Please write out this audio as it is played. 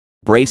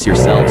Brace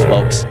yourselves,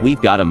 folks.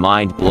 We've got a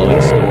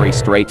mind-blowing story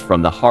straight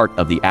from the heart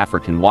of the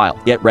African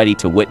wild. Get ready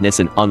to witness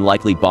an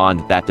unlikely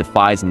bond that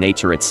defies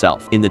nature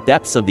itself. In the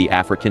depths of the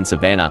African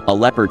savanna, a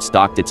leopard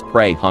stalked its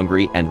prey,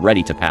 hungry and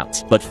ready to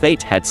pounce. But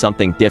fate had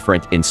something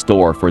different in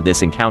store for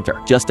this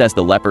encounter. Just as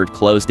the leopard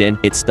closed in,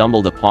 it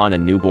stumbled upon a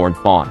newborn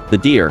fawn. The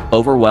deer,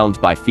 overwhelmed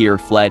by fear,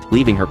 fled,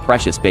 leaving her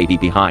precious baby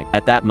behind.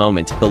 At that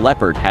moment, the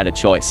leopard had a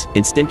choice.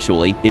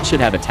 Instinctually, it should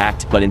have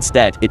attacked, but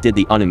instead, it did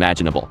the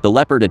unimaginable. The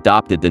leopard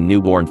adopted the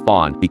newborn fawn,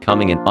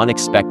 becoming an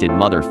unexpected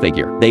mother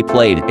figure. They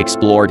played,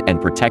 explored,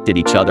 and protected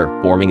each other,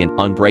 forming an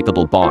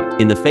unbreakable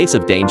bond. In the face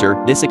of danger,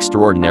 this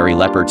extraordinary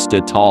leopard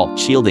stood tall,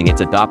 shielding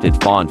its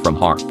adopted fawn from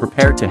harm.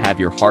 Prepare to have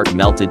your heart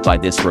melted by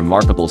this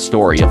remarkable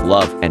story of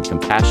love and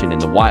compassion in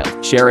the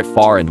wild. Share it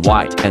far and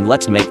wide, and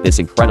let's make this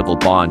incredible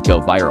bond go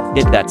viral.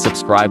 Hit that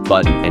subscribe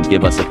button and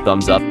give us a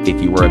thumbs up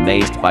if you were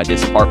amazed by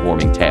this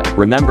heartwarming tale.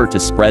 Remember to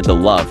spread the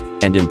love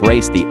and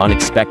embrace the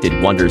unexpected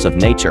wonders of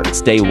nature.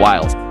 Stay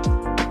wild.